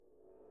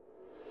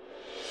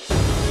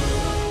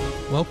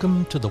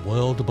Welcome to The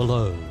World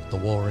Below, The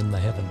War in the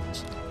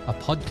Heavens, a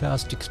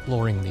podcast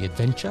exploring the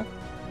adventure,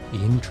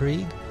 the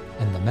intrigue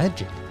and the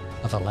magic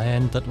of a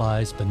land that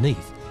lies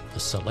beneath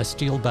the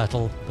celestial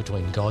battle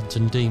between gods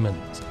and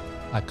demons,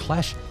 a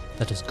clash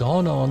that has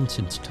gone on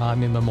since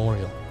time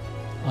immemorial.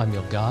 I'm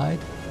your guide,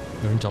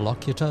 your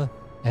interlocutor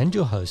and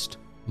your host,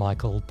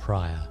 Michael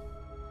Pryor.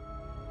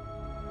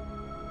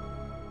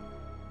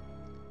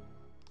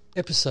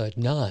 Episode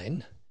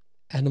 9,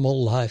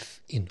 Animal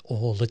Life in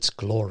All Its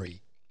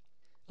Glory.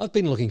 I've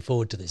been looking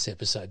forward to this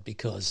episode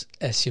because,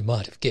 as you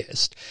might have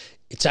guessed,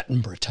 it's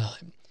Attenborough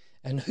time.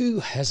 And who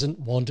hasn't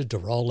wanted to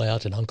roll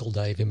out an Uncle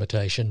Dave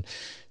imitation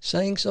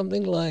saying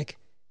something like,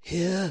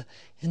 "Here,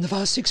 in the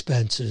vast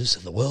expanses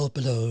of the world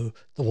below,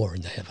 the war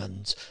in the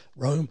heavens,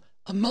 roam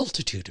a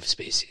multitude of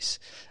species,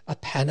 a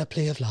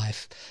panoply of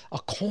life, a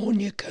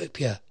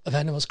cornucopia of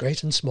animals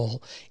great and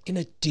small, in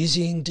a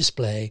dizzying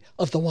display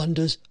of the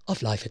wonders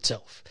of life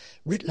itself,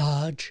 writ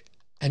large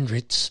and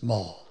writ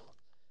small,"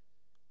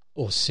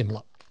 or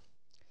similar.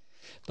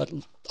 But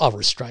I'll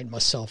restrain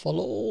myself while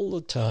all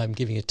the time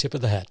giving a tip of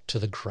the hat to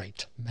the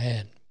great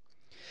man.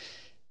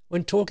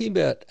 When talking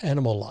about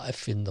animal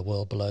life in the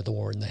world below the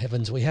war in the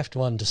heavens, we have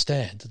to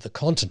understand that the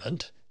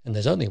continent, and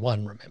there's only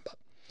one, remember,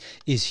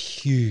 is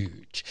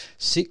huge,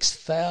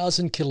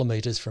 6,000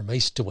 kilometres from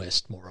east to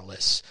west, more or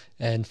less,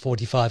 and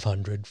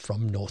 4,500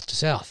 from north to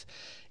south.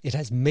 It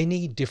has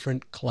many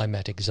different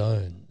climatic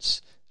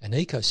zones and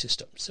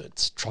ecosystems. So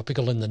it's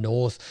tropical in the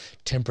north,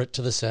 temperate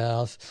to the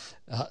south,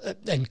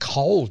 and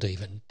cold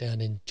even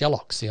down in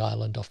Gelox, the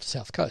island off the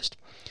south coast.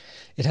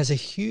 It has a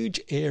huge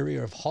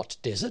area of hot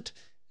desert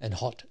and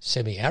hot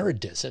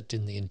semi-arid desert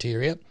in the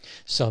interior,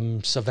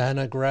 some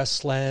savanna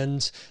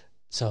grasslands,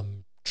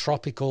 some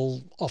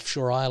tropical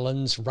offshore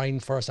islands,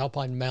 rainforest,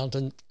 alpine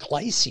mountain,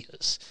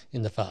 glaciers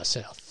in the far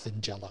south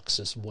in Gelox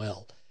as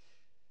well.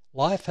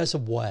 Life has a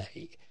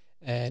way,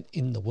 and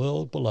in the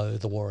world below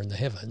the war in the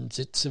heavens,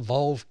 it's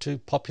evolved to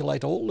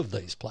populate all of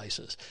these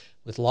places,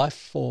 with life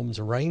forms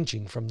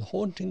ranging from the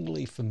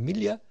hauntingly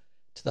familiar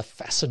to the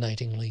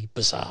fascinatingly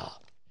bizarre.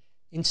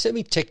 In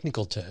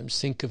semi-technical terms,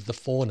 think of the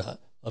fauna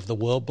of the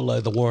world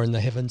below the war in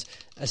the heavens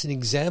as an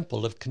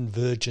example of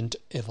convergent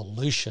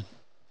evolution.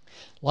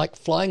 Like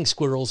flying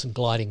squirrels and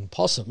gliding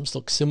possums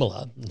look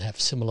similar and have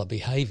similar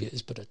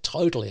behaviours but are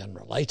totally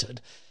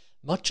unrelated,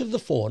 much of the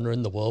fauna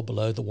in the world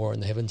below the war in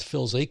the heavens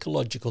fills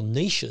ecological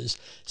niches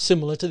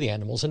similar to the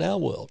animals in our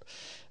world,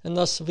 and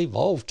thus have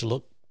evolved to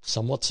look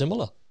somewhat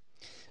similar.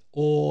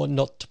 Or,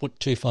 not to put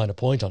too fine a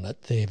point on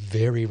it, they're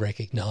very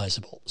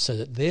recognisable, so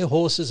that their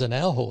horses and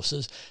our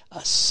horses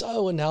are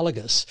so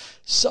analogous,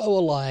 so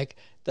alike,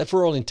 that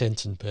for all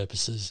intents and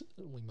purposes,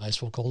 we may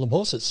as well call them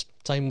horses.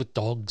 Same with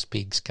dogs,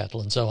 pigs,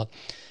 cattle and so on.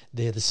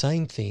 They're the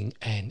same thing,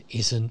 and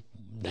isn't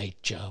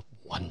nature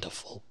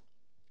wonderful?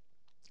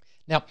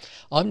 Now,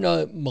 I'm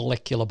no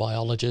molecular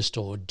biologist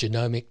or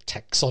genomic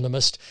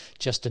taxonomist,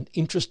 just an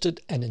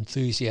interested and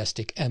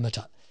enthusiastic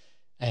amateur.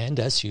 And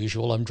as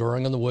usual, I'm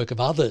drawing on the work of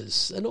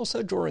others and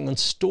also drawing on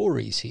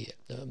stories here,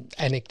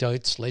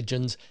 anecdotes,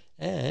 legends,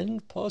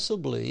 and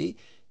possibly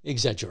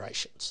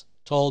exaggerations,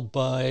 told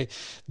by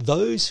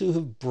those who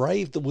have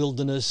braved the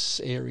wilderness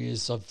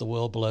areas of the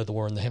world below the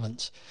war in the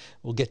heavens.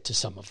 We'll get to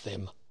some of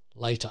them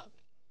later.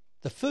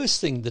 The first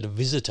thing that a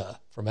visitor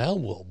from our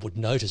world would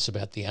notice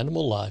about the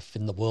animal life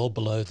in the world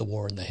below the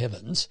war in the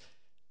heavens,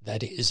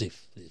 that is,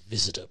 if the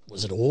visitor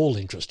was at all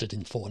interested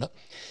in fauna,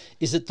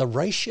 is that the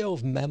ratio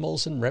of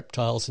mammals and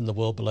reptiles in the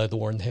world below the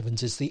war in the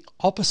heavens is the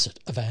opposite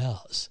of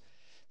ours.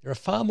 There are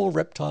far more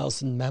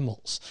reptiles than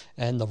mammals,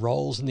 and the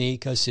roles in the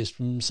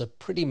ecosystems are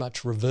pretty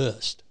much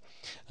reversed.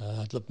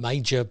 The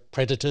major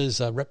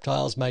predators are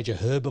reptiles, major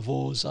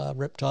herbivores are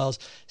reptiles,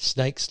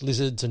 snakes,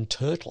 lizards and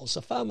turtles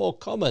are far more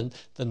common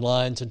than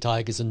lions and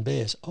tigers and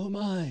bears. Oh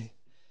my!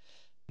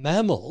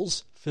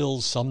 Mammals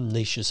fill some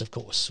niches, of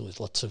course,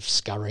 with lots of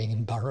scurrying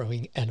and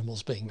burrowing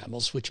animals being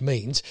mammals, which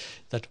means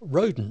that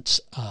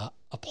rodents are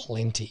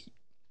aplenty.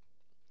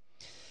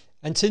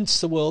 And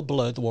since the world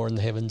below the war in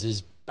the heavens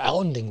is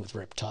bounding with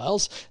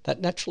reptiles, that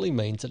naturally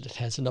means that it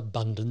has an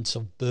abundance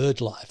of bird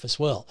life as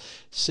well,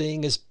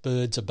 seeing as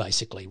birds are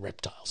basically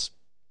reptiles.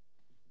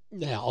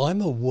 Now,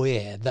 I'm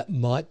aware that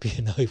might be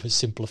an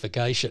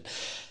oversimplification,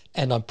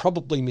 and I'm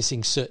probably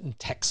missing certain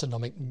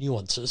taxonomic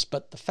nuances,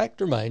 but the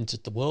fact remains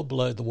that the world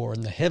below the war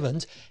in the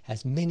heavens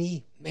has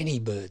many, many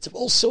birds of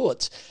all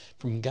sorts,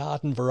 from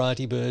garden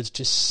variety birds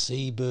to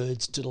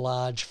seabirds to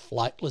large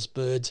flightless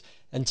birds,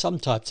 and some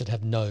types that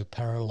have no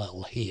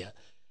parallel here,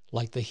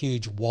 like the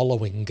huge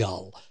wallowing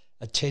gull,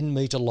 a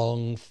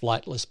 10-metre-long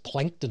flightless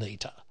plankton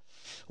eater,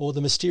 or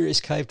the mysterious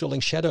cave-dwelling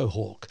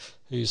shadowhawk,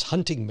 whose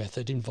hunting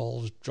method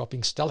involves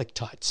dropping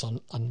stalactites on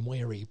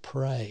unwary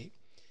prey.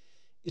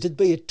 It'd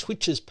be a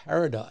twitcher's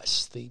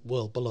paradise, the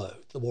world below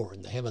the war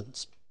in the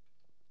heavens.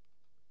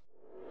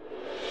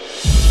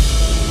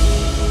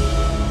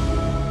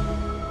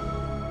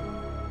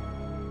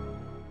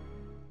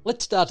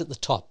 Let's start at the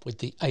top with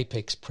the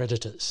apex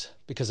predators,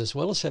 because as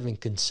well as having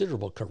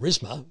considerable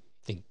charisma,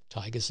 think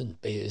tigers and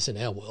bears in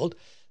our world,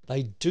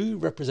 they do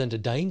represent a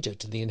danger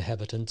to the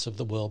inhabitants of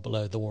the world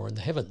below the war in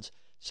the heavens,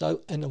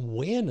 so an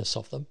awareness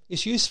of them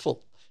is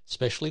useful,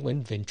 especially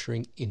when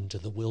venturing into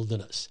the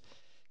wilderness.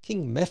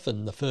 King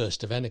Mephin I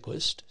of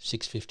Anaquist,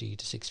 650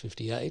 to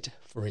 658,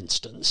 for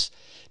instance,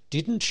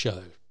 didn't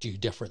show due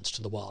deference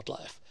to the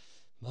wildlife,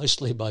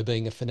 mostly by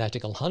being a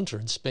fanatical hunter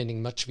and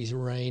spending much of his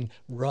reign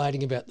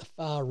riding about the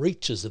far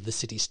reaches of the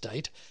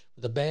city-state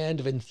with a band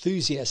of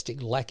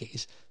enthusiastic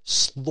lackeys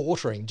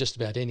slaughtering just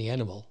about any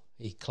animal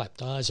he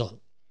clapped eyes on.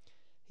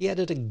 He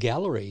added a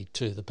gallery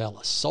to the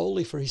palace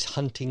solely for his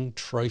hunting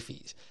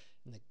trophies,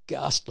 and the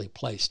ghastly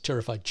place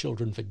terrified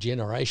children for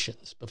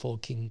generations before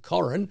King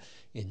Corran,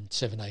 in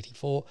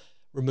 784,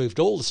 removed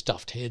all the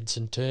stuffed heads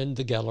and turned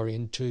the gallery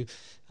into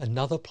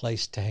another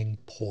place to hang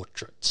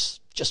portraits,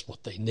 just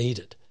what they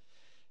needed.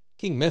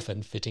 King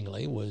Mephin,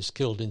 fittingly, was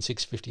killed in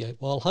 658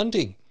 while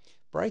hunting,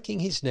 breaking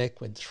his neck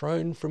when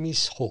thrown from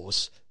his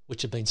horse,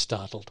 which had been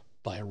startled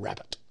by a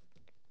rabbit.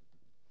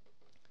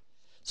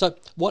 So,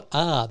 what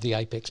are the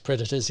apex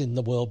predators in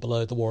the world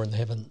below the war in the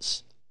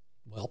heavens?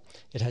 Well,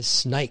 it has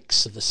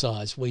snakes of the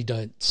size we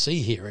don't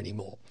see here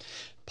anymore.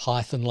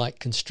 Python-like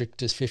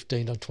constrictors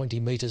 15 or 20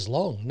 metres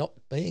long, not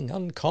being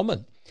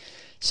uncommon.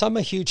 Some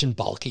are huge and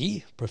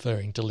bulky,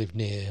 preferring to live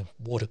near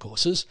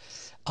watercourses.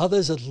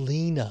 Others are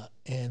leaner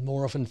and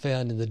more often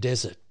found in the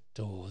desert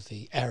or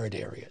the arid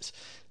areas,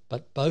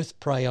 but both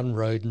prey on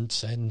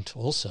rodents and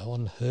also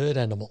on herd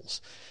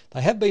animals.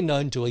 They have been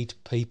known to eat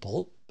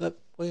people, but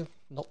we're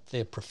not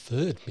their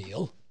preferred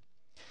meal.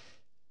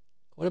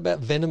 What about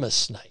venomous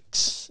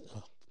snakes?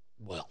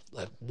 Well,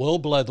 the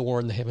world below the war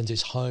in the heavens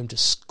is home to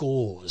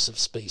scores of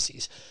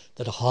species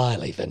that are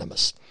highly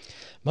venomous.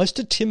 Most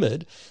are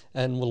timid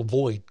and will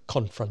avoid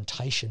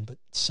confrontation, but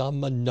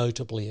some are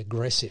notably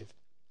aggressive.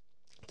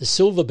 The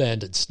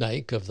silver-banded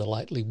snake of the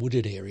lightly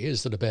wooded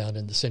areas that abound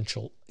in the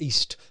central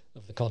east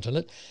of the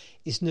continent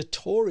is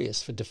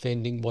notorious for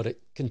defending what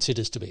it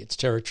considers to be its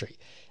territory,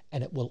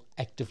 and it will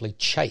actively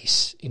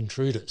chase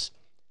intruders.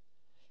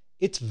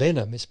 Its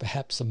venom is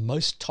perhaps the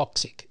most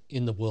toxic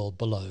in the world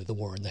below the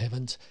war in the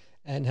heavens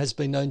and has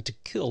been known to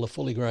kill a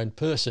fully grown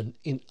person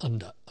in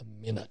under a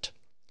minute.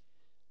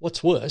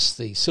 What's worse,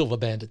 the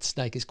silver-banded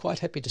snake is quite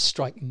happy to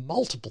strike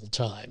multiple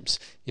times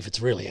if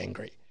it's really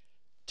angry.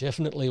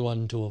 Definitely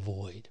one to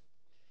avoid.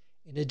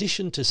 In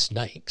addition to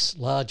snakes,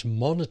 large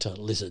monitor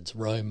lizards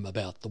roam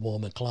about the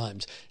warmer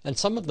climes, and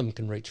some of them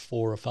can reach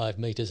 4 or 5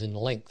 metres in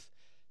length.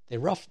 Their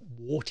rough,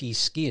 warty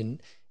skin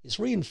is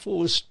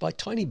reinforced by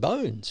tiny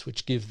bones,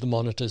 which give the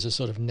monitors a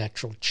sort of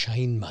natural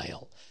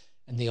chainmail.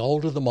 And the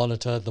older the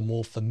monitor, the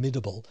more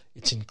formidable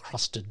its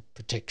encrusted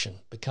protection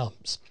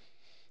becomes.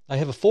 They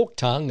have a forked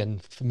tongue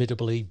and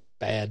formidably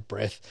bad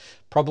breath,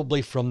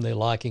 probably from their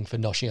liking for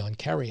Nochion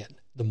carrion.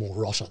 The more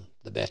rotten,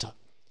 the better.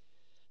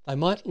 They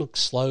might look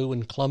slow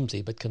and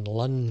clumsy, but can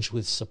lunge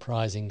with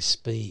surprising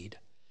speed.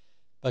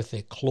 Both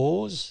their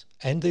claws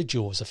and their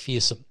jaws are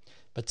fearsome,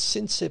 but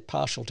since they're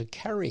partial to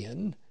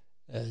carrion,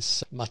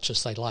 as much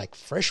as they like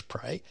fresh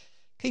prey,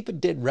 keep a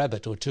dead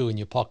rabbit or two in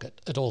your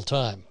pocket at all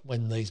time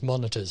when these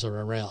monitors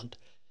are around.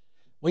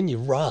 When you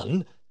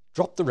run,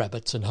 drop the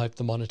rabbits and hope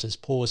the monitors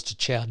pause to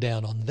chow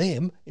down on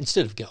them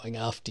instead of going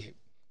after you.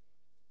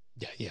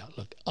 Yeah,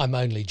 look, I'm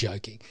only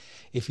joking.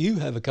 If you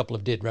have a couple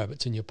of dead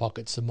rabbits in your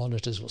pockets, the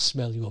monitors will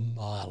smell you a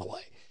mile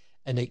away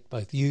and eat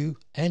both you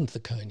and the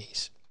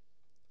conies.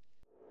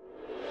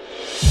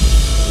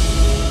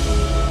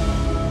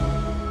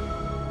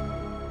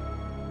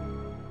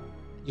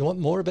 You want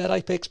more about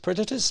apex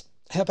predators?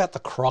 How about the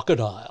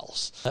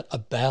crocodiles that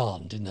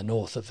abound in the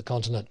north of the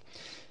continent?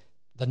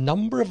 The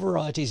number of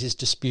varieties is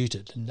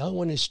disputed, and no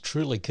one is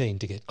truly keen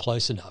to get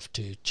close enough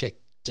to check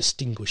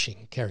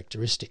distinguishing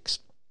characteristics.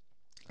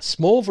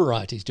 Small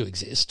varieties do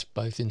exist,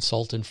 both in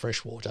salt and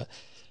freshwater,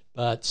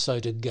 but so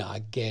do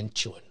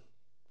gargantuan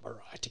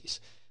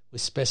varieties,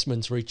 with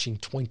specimens reaching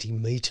 20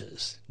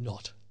 metres,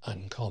 not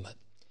uncommon.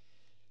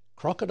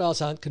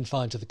 Crocodiles aren't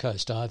confined to the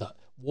coast either.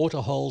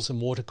 Waterholes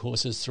and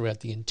watercourses throughout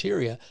the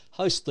interior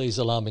host these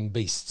alarming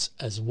beasts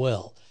as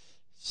well,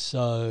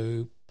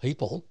 so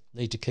people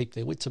need to keep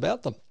their wits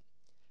about them.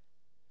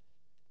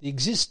 The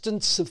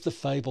existence of the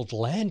fabled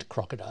land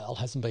crocodile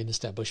hasn't been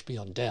established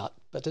beyond doubt,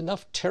 but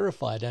enough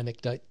terrified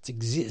anecdotes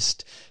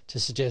exist to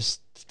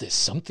suggest there's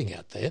something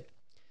out there.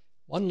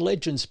 One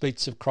legend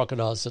speaks of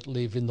crocodiles that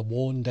live in the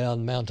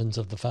worn-down mountains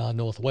of the far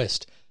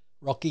northwest,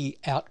 rocky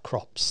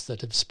outcrops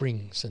that have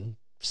springs, and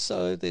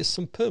so there's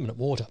some permanent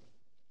water.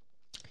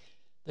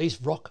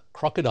 These rock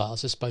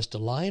crocodiles are supposed to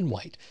lie in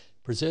wait,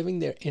 preserving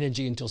their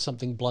energy until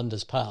something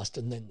blunders past,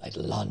 and then they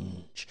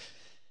lunge.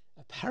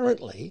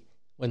 Apparently,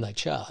 when they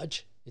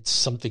charge, it's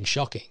something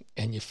shocking,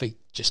 and your feet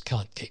just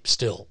can't keep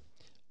still.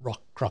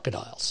 Rock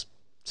crocodiles.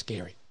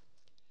 Scary.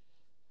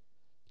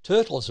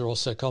 Turtles are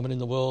also common in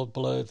the world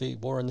below the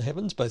war in the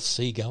heavens, both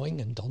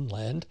seagoing and on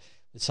land,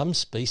 with some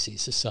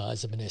species the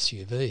size of an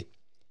SUV.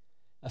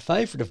 A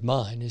favourite of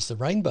mine is the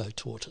rainbow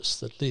tortoise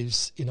that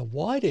lives in a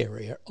wide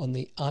area on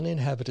the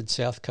uninhabited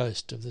south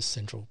coast of the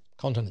central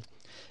continent,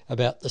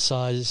 about the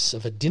size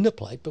of a dinner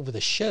plate but with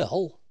a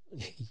shell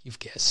you've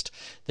guessed,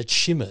 that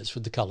shimmers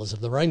with the colours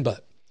of the rainbow.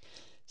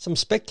 Some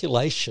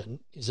speculation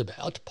is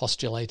about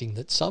postulating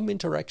that some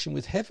interaction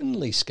with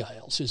heavenly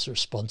scales is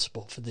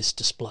responsible for this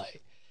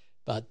display,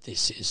 but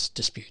this is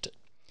disputed.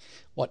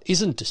 What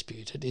isn't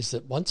disputed is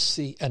that once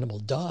the animal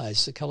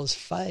dies, the colours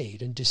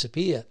fade and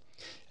disappear,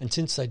 and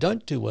since they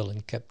don't do well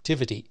in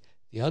captivity,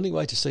 the only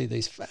way to see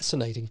these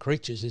fascinating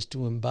creatures is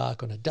to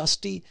embark on a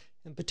dusty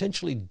and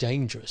potentially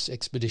dangerous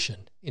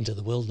expedition into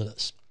the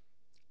wilderness.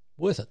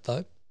 Worth it,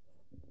 though.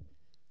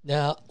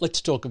 Now,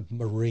 let's talk of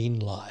marine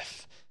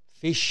life.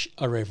 Fish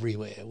are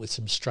everywhere, with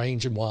some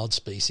strange and wild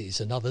species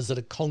and others that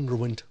are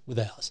congruent with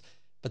ours.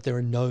 But there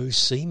are no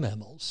sea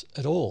mammals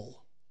at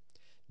all.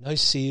 No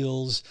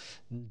seals,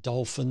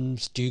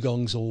 dolphins,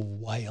 dugongs or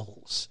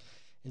whales.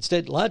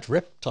 Instead, large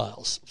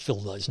reptiles fill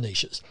those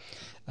niches.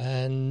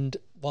 And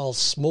while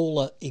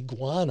smaller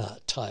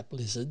iguana-type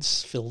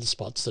lizards fill the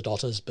spots that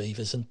otters,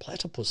 beavers and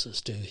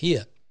platypuses do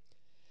here.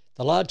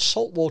 The large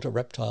saltwater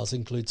reptiles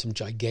include some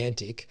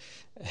gigantic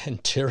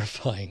and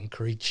terrifying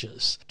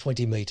creatures,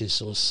 20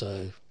 metres or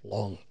so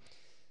long.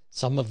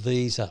 Some of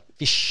these are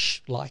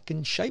fish-like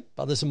in shape,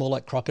 others are more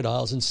like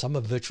crocodiles, and some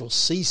are virtual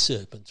sea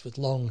serpents with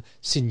long,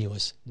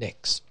 sinuous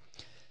necks.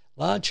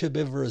 Large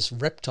herbivorous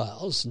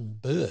reptiles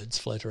and birds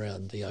float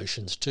around the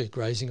oceans too,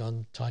 grazing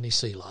on tiny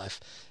sea life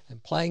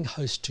and playing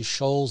host to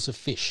shoals of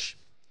fish.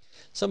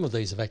 Some of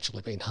these have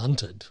actually been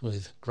hunted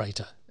with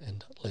greater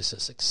and lesser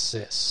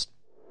success.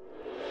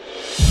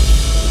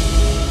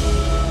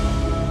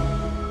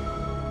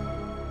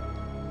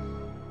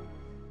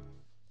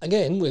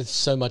 Again, with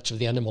so much of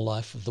the animal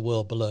life of the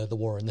world below the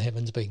war in the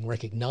heavens being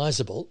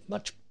recognisable,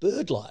 much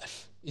bird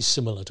life is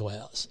similar to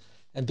ours.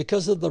 And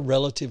because of the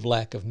relative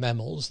lack of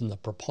mammals and the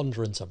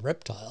preponderance of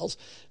reptiles,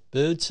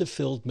 birds have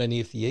filled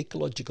many of the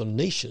ecological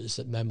niches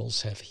that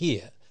mammals have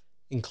here,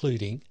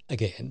 including,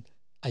 again,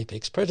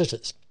 apex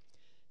predators.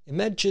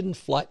 Imagine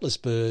flightless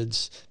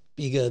birds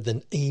bigger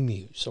than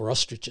emus or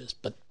ostriches,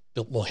 but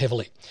built more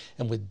heavily,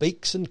 and with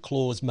beaks and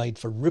claws made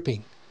for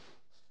ripping.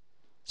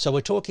 So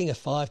we're talking a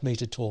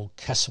 5-metre tall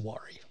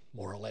cassowary,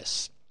 more or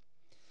less.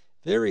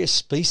 Various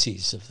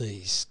species of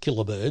these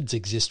killer birds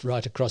exist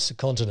right across the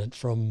continent,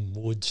 from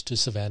woods to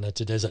savanna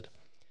to desert.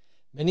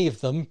 Many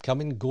of them come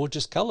in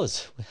gorgeous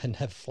colours and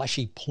have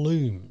flashy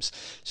plumes,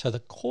 so the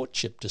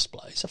courtship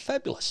displays are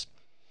fabulous.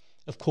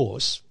 Of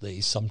course,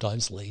 these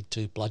sometimes lead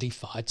to bloody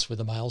fights where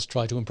the males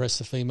try to impress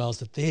the females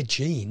that their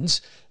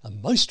genes are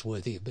most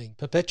worthy of being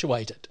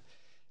perpetuated.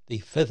 The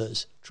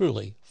feathers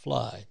truly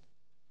fly.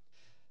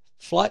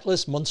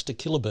 Flightless monster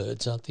killer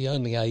birds aren't the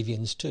only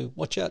avians to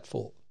watch out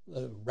for.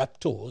 The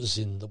raptors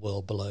in the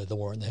world below the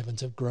war in the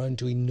heavens have grown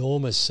to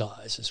enormous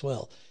size as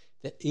well.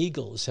 The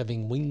eagles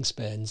having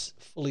wingspans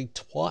fully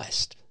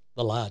twice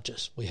the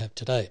largest we have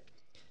today.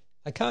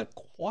 They can't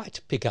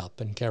quite pick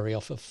up and carry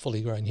off a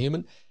fully grown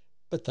human,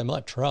 but they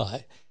might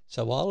try.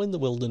 So while in the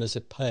wilderness,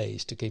 it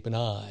pays to keep an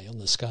eye on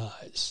the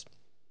skies.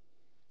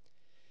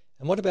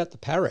 And what about the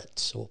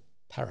parrots, or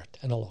parrot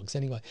analogues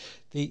anyway?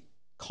 The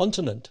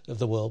continent of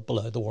the world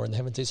below the war in the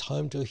heavens is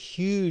home to a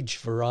huge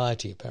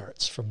variety of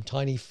parrots, from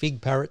tiny fig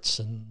parrots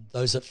and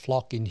those that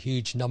flock in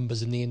huge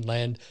numbers in the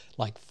inland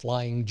like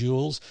flying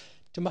jewels,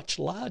 to much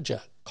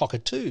larger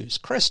cockatoos,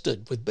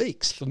 crested with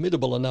beaks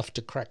formidable enough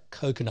to crack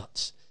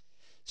coconuts.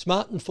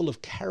 Smart and full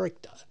of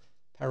character,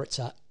 parrots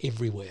are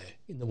everywhere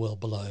in the world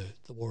below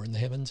the war in the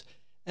heavens,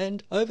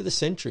 and over the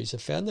centuries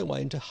have found their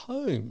way into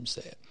homes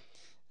there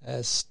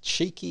as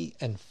cheeky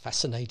and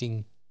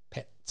fascinating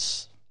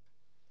pets.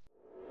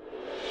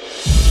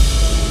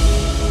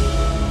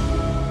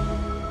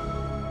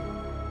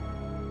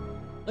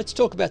 Let's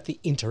talk about the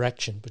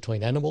interaction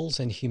between animals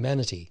and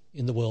humanity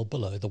in the world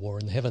below the war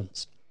in the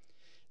heavens.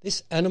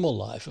 This animal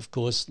life, of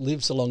course,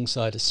 lives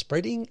alongside a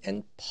spreading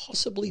and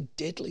possibly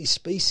deadly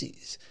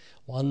species,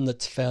 one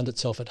that's found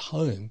itself at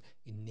home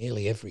in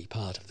nearly every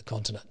part of the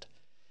continent.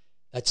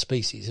 That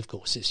species, of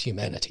course, is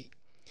humanity.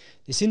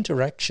 This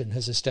interaction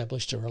has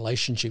established a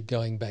relationship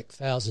going back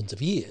thousands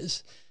of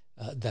years,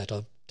 that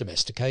of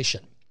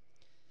domestication.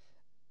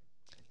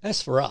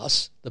 As for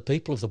us, the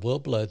people of the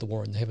world below the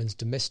war in the heavens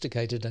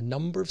domesticated a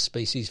number of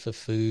species for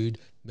food,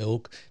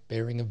 milk,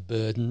 bearing of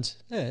burdens,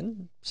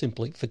 and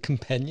simply for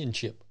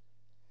companionship.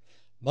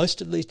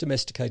 Most of these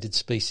domesticated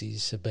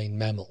species have been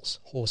mammals: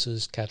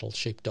 horses, cattle,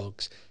 sheep,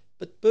 dogs,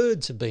 but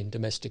birds have been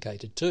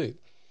domesticated too.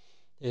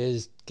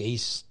 There's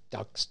geese,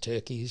 ducks,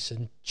 turkeys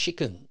and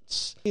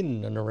chickens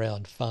in and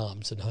around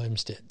farms and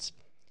homesteads.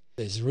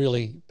 There's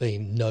really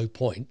been no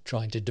point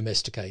trying to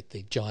domesticate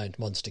the giant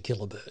monster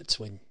killer birds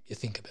when you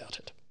think about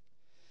it.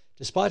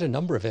 Despite a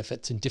number of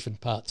efforts in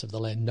different parts of the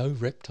land, no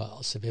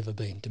reptiles have ever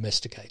been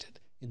domesticated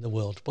in the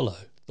world below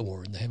the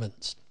war in the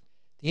heavens.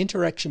 The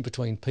interaction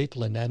between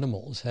people and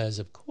animals has,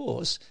 of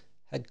course,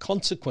 had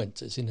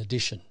consequences in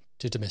addition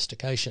to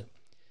domestication.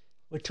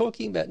 We're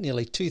talking about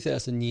nearly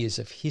 2,000 years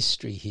of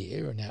history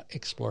here in our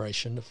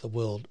exploration of the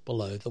world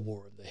below the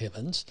war of the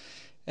heavens,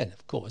 and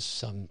of course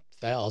some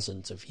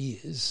thousands of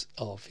years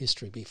of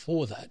history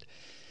before that.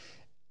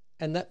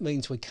 And that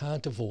means we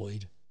can't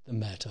avoid the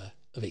matter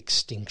of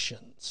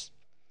extinctions.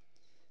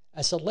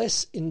 As a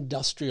less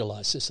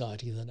industrialised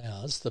society than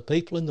ours, the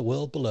people in the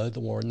world below the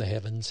war in the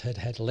heavens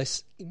had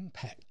less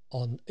impact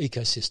on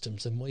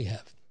ecosystems than we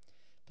have.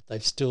 But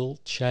they've still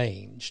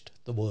changed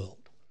the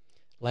world.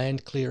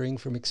 Land clearing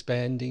from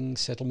expanding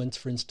settlements,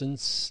 for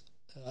instance,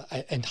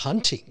 and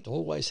hunting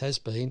always has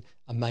been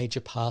a major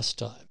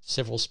pastime.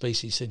 Several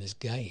species seen as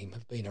game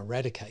have been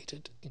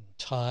eradicated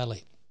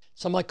entirely.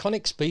 Some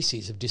iconic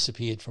species have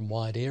disappeared from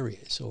wide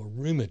areas or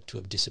rumoured to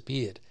have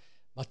disappeared,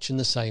 much in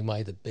the same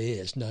way that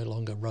bears no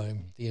longer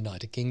roam the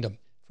United Kingdom.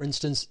 For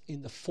instance,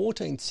 in the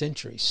 14th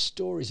century,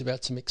 stories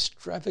about some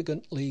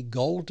extravagantly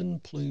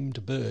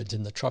golden-plumed birds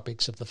in the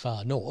tropics of the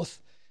far north,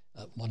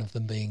 one of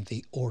them being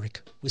the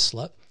auric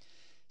whistler,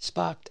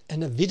 sparked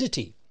an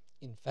avidity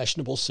in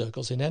fashionable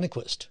circles in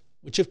Annaquist,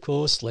 which of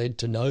course led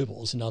to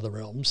nobles in other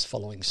realms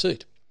following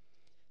suit.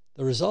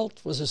 The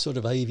result was a sort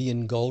of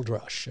avian gold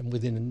rush, and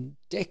within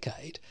a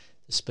decade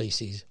the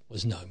species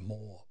was no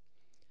more.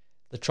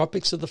 The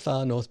tropics of the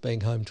far north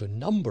being home to a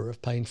number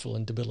of painful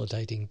and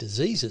debilitating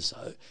diseases,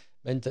 though,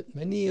 meant that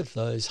many of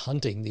those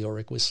hunting the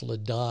auric whistler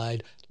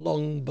died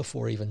long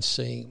before even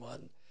seeing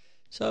one.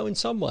 So in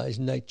some ways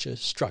nature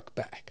struck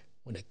back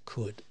when it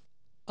could.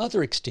 Other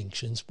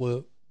extinctions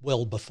were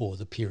well before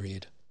the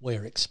period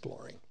we're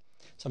exploring.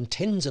 Some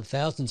tens of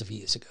thousands of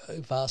years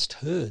ago, vast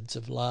herds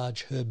of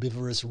large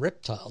herbivorous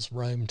reptiles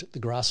roamed the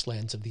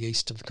grasslands of the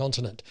east of the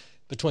continent,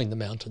 between the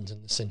mountains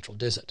and the central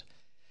desert.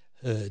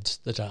 Herds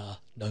that are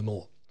no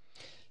more.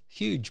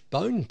 Huge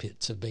bone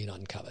pits have been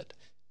uncovered,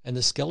 and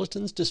the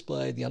skeletons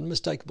display the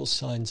unmistakable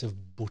signs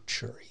of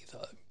butchery,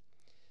 though.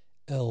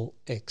 L.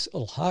 X.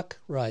 Ulhak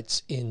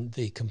writes in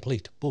the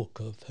complete book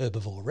of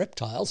herbivore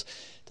reptiles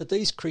that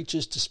these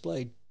creatures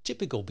displayed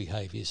typical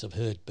behaviours of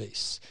herd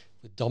beasts,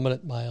 with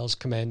dominant males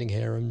commanding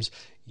harems,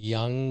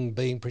 young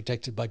being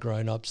protected by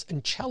grown-ups,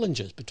 and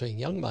challenges between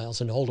young males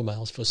and older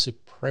males for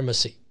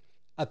supremacy.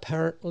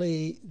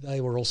 Apparently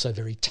they were also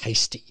very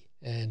tasty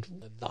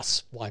and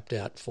thus wiped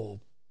out for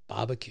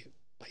barbecue,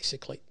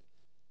 basically.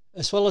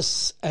 As well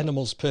as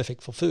animals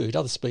perfect for food,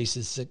 other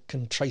species that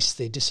can trace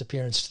their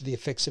disappearance to the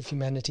effects of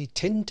humanity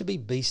tend to be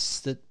beasts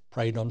that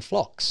preyed on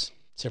flocks,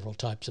 several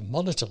types of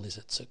monitor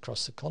lizards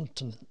across the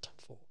continent,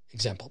 for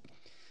example,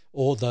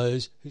 or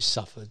those who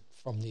suffered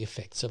from the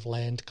effects of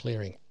land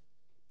clearing.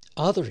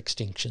 Other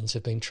extinctions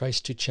have been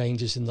traced to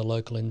changes in the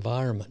local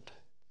environment,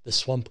 the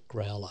swamp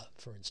growler,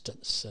 for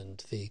instance,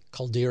 and the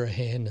caldera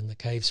hen and the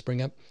cave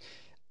springer,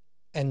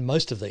 and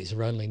most of these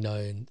are only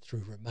known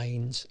through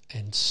remains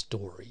and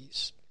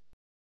stories.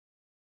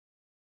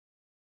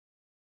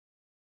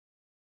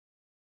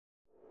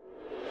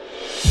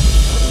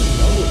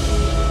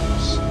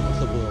 Of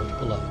the world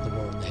below the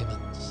war in the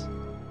heavens.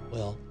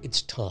 Well,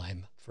 it's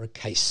time for a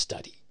case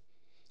study.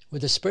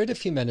 With the spread of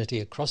humanity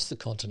across the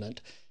continent,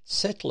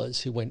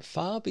 settlers who went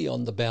far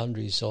beyond the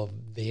boundaries of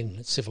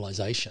then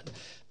civilization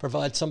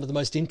provide some of the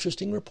most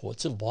interesting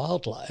reports of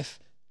wildlife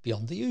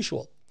beyond the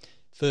usual.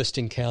 First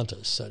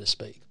encounters, so to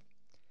speak.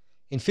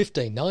 In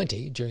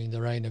 1590, during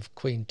the reign of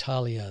Queen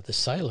Talia the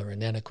Sailor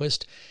in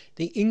Annaquist,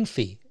 the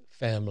Ingfi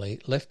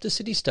family left the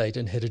city-state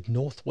and headed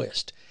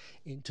northwest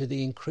into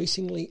the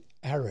increasingly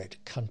arid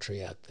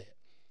country out there,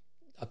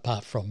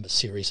 apart from a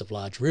series of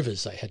large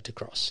rivers they had to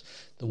cross,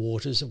 the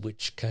waters of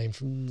which came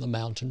from the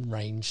mountain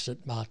range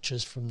that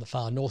marches from the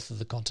far north of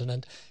the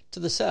continent to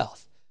the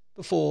south,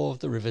 before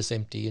the rivers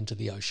empty into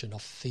the ocean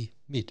off the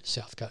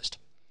mid-south coast.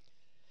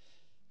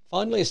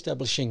 Finally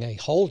establishing a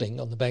holding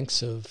on the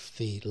banks of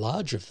the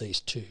larger of these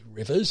two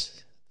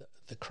rivers,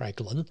 the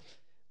Craglan,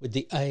 with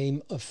the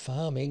aim of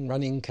farming,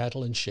 running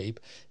cattle and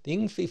sheep, the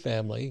Ingfi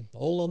family,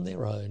 all on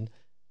their own,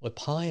 were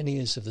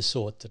pioneers of the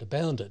sort that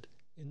abounded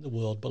in the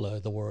world below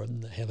the war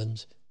in the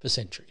heavens for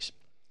centuries.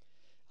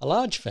 A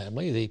large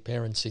family, the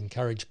parents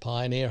encouraged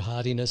pioneer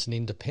hardiness and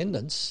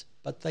independence,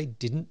 but they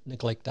didn't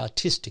neglect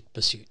artistic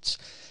pursuits,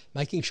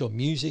 making sure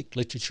music,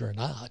 literature and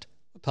art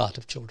were part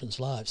of children's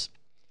lives.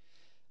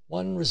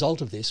 One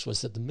result of this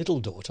was that the middle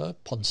daughter,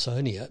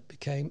 Ponsonia,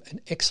 became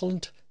an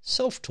excellent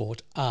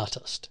self-taught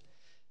artist.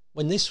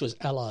 When this was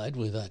allied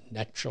with a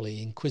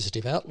naturally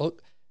inquisitive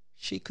outlook,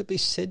 she could be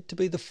said to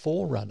be the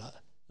forerunner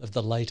of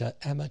the later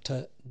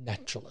amateur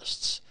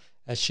naturalists,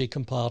 as she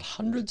compiled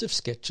hundreds of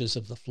sketches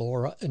of the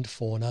flora and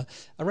fauna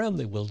around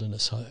their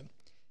wilderness home,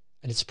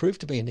 and it's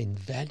proved to be an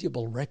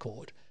invaluable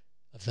record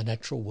of the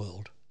natural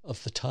world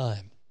of the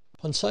time.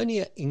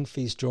 Ponsonia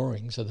Ingfi's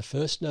drawings are the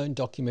first known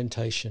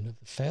documentation of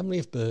the family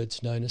of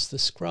birds known as the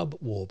scrub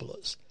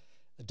warblers,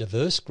 a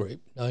diverse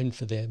group known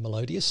for their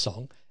melodious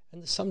song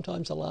and the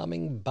sometimes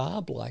alarming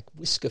barb-like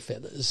whisker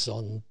feathers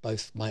on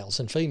both males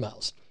and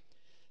females.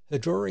 Her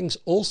drawings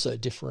also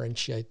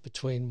differentiate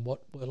between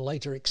what were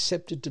later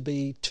accepted to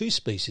be two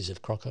species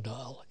of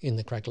crocodile in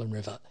the Craglan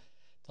River,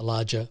 the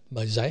larger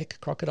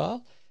mosaic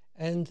crocodile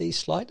and the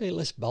slightly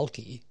less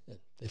bulky, and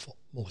therefore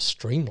more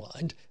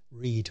streamlined,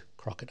 reed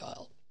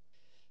crocodile.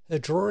 Her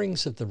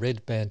drawings of the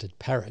red-banded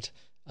parrot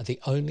are the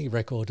only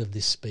record of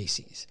this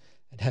species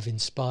and have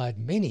inspired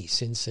many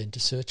since then to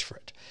search for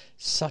it.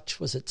 Such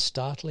was its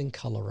startling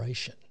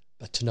coloration,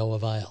 but to no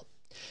avail.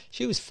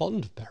 She was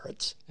fond of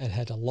parrots and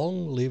had a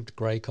long-lived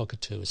grey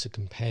cockatoo as a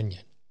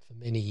companion for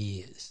many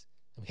years.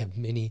 And we have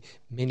many,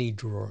 many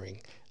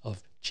drawing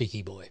of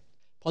Cheeky Boy.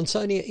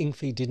 Ponsonia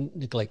Ingfi didn't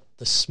neglect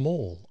the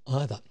small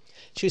either.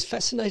 She was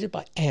fascinated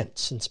by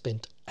ants and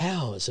spent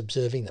hours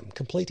observing them,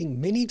 completing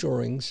many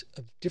drawings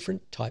of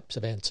different types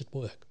of ants at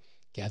work,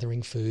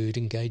 gathering food,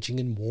 engaging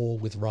in war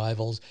with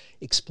rivals,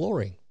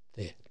 exploring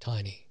their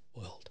tiny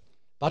world.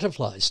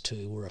 Butterflies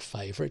too were a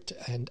favourite,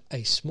 and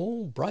a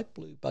small bright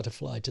blue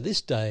butterfly to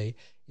this day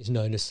is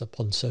known as the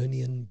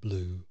Ponsonian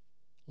blue.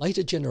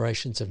 Later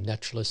generations of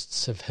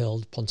naturalists have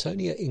held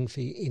Ponsonia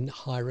Ingfi in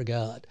high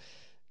regard,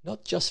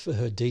 not just for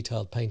her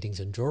detailed paintings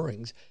and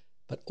drawings,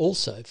 but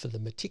also for the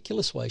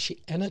meticulous way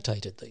she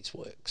annotated these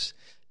works,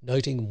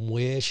 noting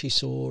where she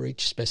saw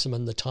each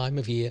specimen, the time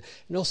of year,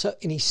 and also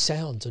any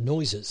sounds or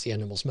noises the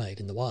animals made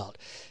in the wild,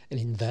 an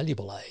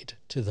invaluable aid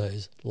to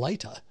those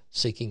later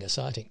seeking a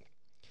sighting.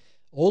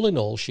 All in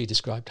all, she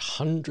described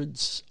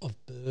hundreds of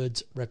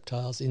birds,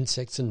 reptiles,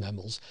 insects and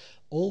mammals,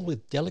 all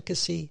with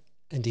delicacy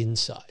and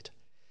insight.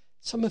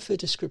 Some of her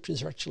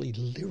descriptions are actually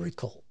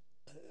lyrical,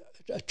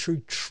 a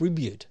true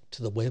tribute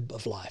to the web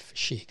of life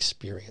she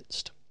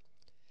experienced.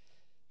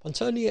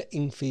 Ponsonia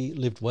Ingfi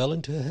lived well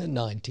into her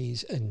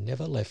 90s and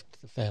never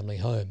left the family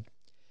home.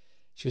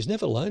 She was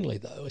never lonely,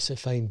 though, as her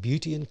famed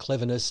beauty and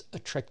cleverness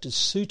attracted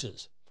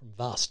suitors from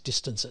vast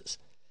distances.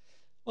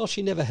 While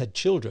she never had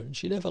children,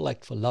 she never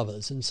lacked for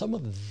lovers, and some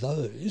of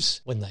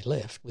those, when they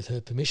left, with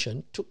her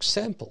permission, took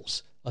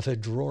samples of her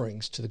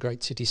drawings to the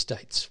great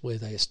city-states, where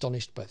they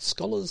astonished both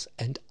scholars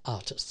and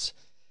artists.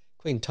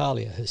 Queen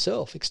Talia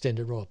herself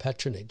extended royal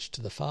patronage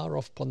to the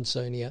far-off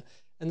Ponsonia,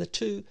 and the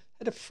two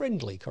had a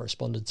friendly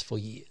correspondence for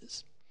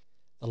years.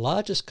 The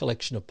largest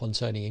collection of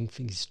Ponsonia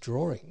Ingfi's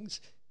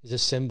drawings is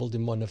assembled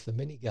in one of the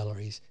many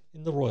galleries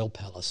in the Royal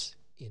Palace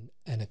in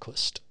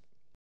Anaquist.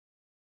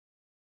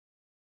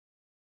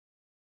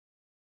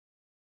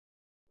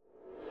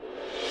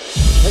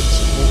 Let's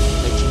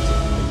talk legends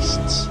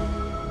of beasts.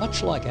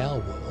 Much like our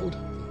world,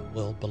 the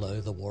world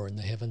below the war in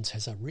the heavens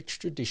has a rich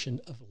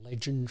tradition of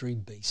legendary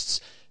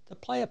beasts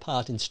that play a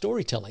part in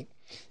storytelling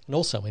and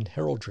also in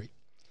heraldry.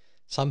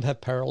 Some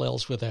have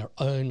parallels with our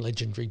own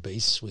legendary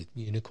beasts, with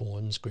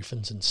unicorns,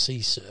 griffins and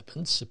sea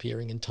serpents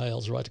appearing in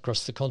tales right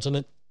across the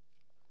continent.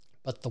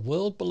 But the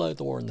world below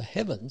the war in the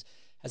heavens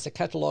has a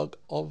catalogue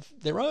of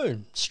their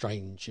own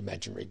strange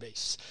imaginary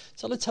beasts.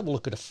 So let's have a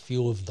look at a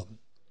few of them.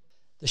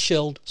 The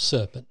shelled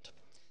serpent.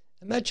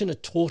 Imagine a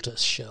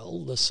tortoise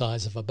shell the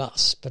size of a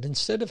bus, but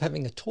instead of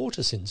having a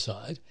tortoise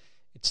inside,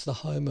 it's the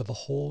home of a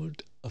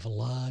horde of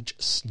large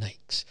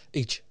snakes,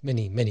 each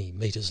many, many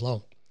metres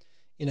long.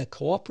 In a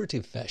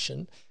cooperative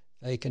fashion,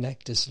 they can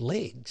act as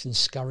legs and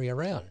scurry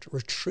around,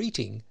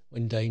 retreating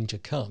when danger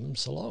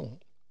comes along.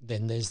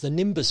 Then there's the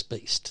nimbus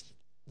beast.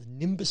 The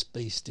nimbus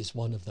beast is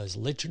one of those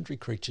legendary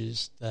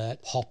creatures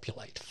that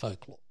populate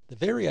folklore. The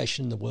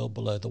variation in the world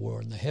below the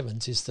war in the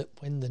heavens is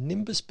that when the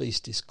nimbus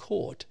beast is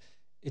caught,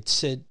 it's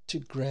said to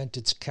grant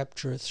its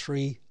capturer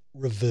 3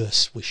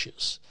 reverse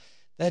wishes.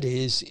 That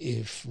is,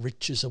 if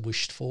riches are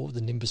wished for,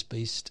 the nimbus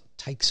beast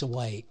takes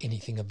away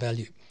anything of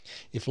value.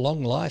 If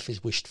long life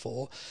is wished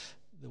for,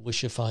 the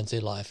wisher finds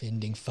their life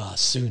ending far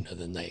sooner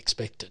than they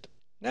expected.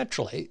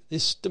 Naturally,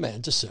 this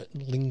demands a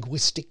certain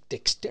linguistic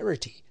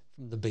dexterity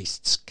from the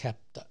beast's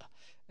captor,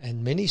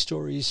 and many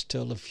stories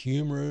tell of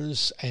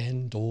humorous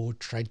and or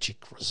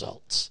tragic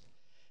results.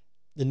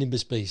 The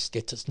nimbus beast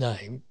gets its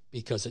name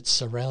because it's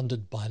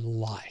surrounded by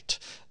light,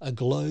 a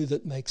glow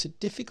that makes it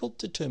difficult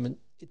to determine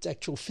its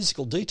actual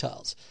physical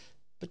details,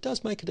 but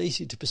does make it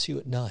easy to pursue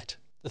at night.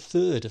 The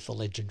third of the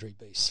legendary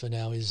beasts for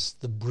now is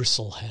the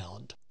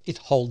bristlehound. It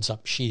holds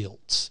up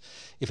shields.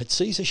 If it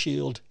sees a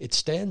shield, it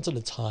stands on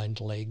its hind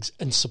legs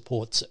and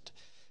supports it.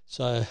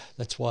 So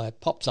that's why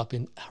it pops up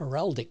in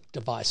heraldic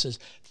devices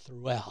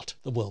throughout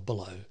the world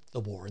below the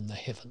war in the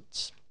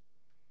heavens.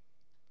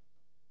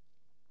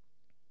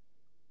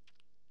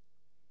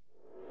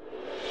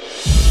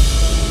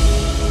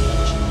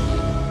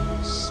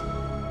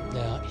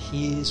 Now,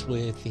 here's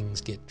where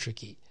things get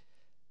tricky.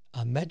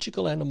 Are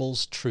magical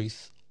animals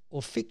truth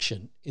or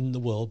fiction in the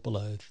world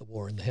below the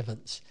war in the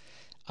heavens?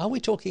 Are we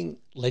talking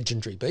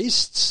legendary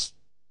beasts,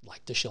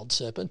 like the shelled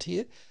serpent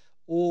here,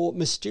 or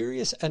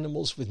mysterious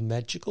animals with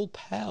magical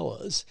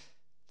powers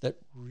that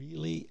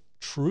really,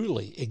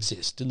 truly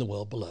exist in the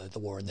world below the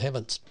war in the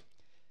heavens?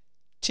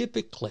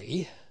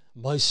 Typically,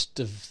 most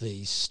of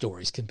these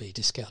stories can be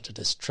discounted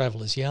as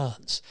travellers'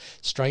 yarns,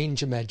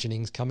 strange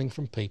imaginings coming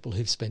from people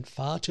who've spent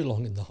far too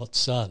long in the hot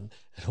sun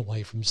and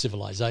away from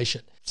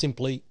civilization.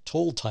 Simply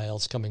tall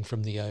tales coming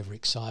from the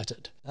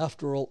overexcited.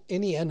 After all,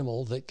 any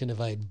animal that can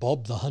evade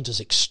Bob the Hunter's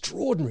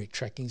extraordinary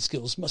tracking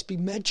skills must be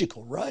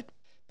magical, right?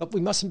 But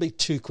we mustn't be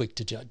too quick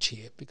to judge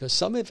here, because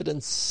some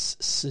evidence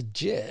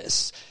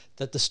suggests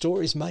that the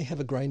stories may have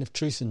a grain of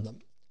truth in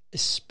them,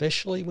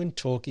 especially when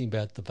talking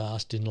about the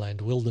vast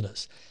inland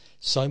wilderness,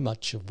 so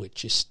much of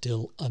which is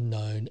still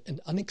unknown and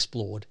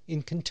unexplored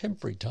in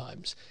contemporary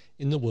times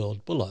in the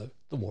world below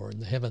the war in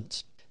the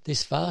heavens.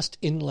 This vast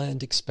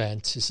inland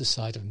expanse is the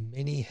site of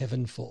many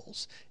heaven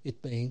falls.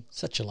 It being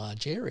such a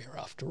large area,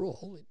 after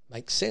all, it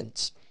makes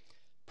sense.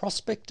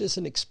 Prospectors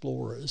and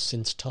explorers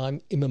since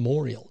time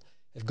immemorial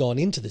have gone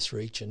into this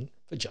region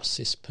for just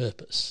this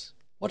purpose.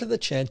 What are the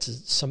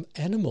chances that some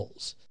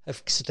animals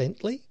have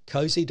accidentally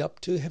cozied up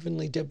to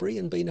heavenly debris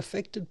and been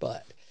affected by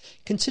it?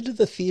 Consider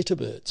the theatre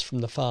birds from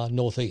the far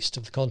northeast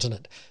of the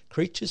continent,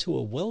 creatures who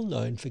are well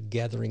known for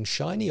gathering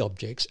shiny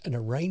objects and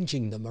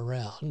arranging them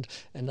around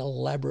an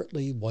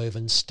elaborately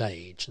woven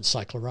stage and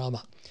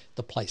cyclorama,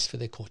 the place for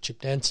their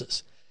courtship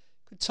dances.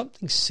 Could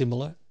something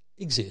similar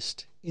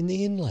exist in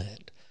the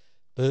inland?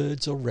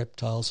 Birds or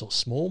reptiles or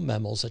small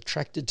mammals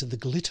attracted to the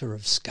glitter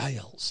of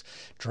scales,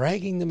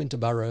 dragging them into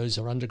burrows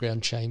or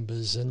underground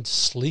chambers and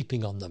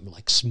sleeping on them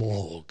like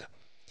smog.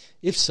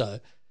 If so,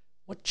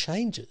 what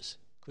changes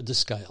could the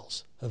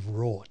scales have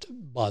wrought?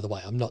 By the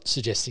way, I'm not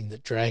suggesting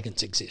that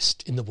dragons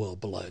exist in the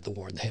world below the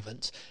war in the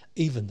heavens,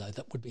 even though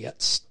that would be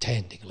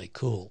outstandingly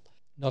cool.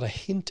 Not a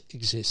hint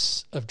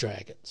exists of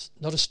dragons,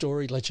 not a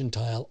story, legend,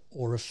 tale,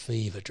 or a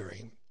fever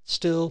dream.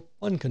 Still,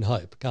 one can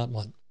hope, can't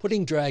one?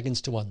 Putting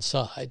dragons to one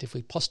side, if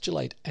we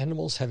postulate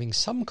animals having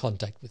some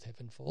contact with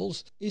heaven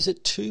falls, is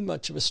it too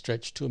much of a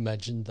stretch to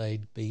imagine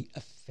they'd be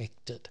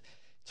affected?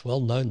 It's well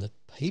known that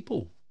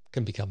people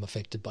can become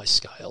affected by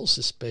scales,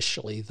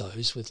 especially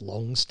those with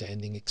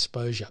long-standing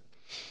exposure.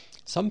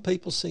 Some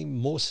people seem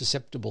more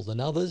susceptible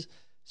than others,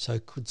 so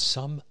could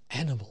some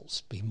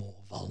animals be more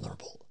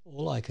vulnerable?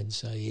 All I can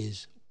say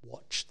is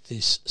watch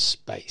this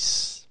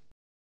space.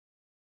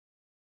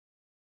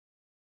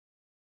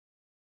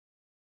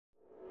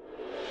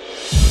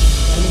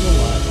 Animal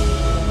life in the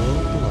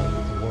world below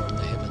the war in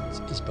the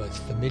heavens is both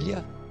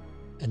familiar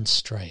and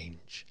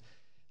strange.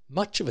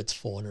 Much of its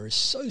fauna is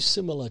so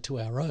similar to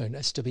our own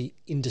as to be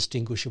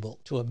indistinguishable.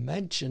 To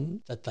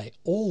imagine that they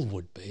all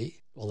would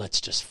be, well,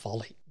 that's just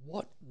folly.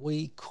 What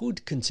we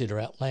could consider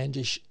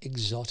outlandish,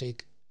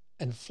 exotic,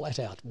 and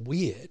flat-out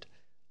weird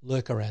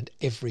lurk around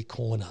every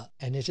corner,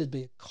 and it'd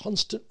be a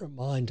constant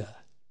reminder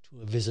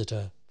to a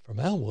visitor from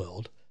our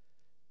world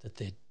that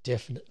they're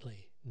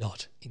definitely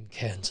not in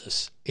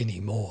Kansas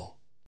anymore.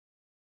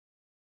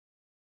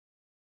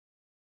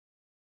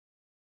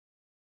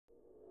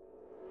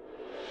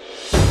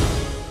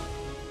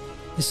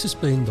 This has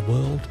been The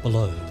World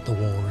Below the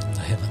War in the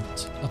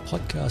Heavens, a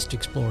podcast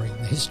exploring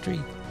the history,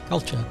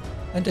 culture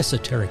and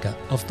esoterica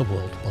of the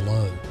world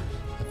below,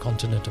 a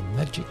continent of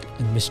magic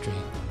and mystery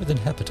with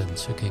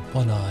inhabitants who keep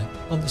one eye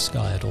on the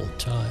sky at all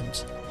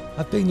times.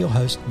 I've been your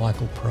host,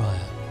 Michael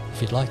Pryor.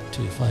 If you'd like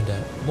to find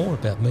out more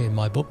about me and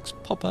my books,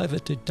 pop over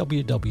to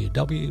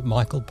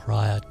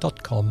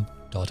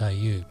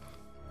www.michaelpryor.com.au.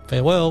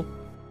 Farewell.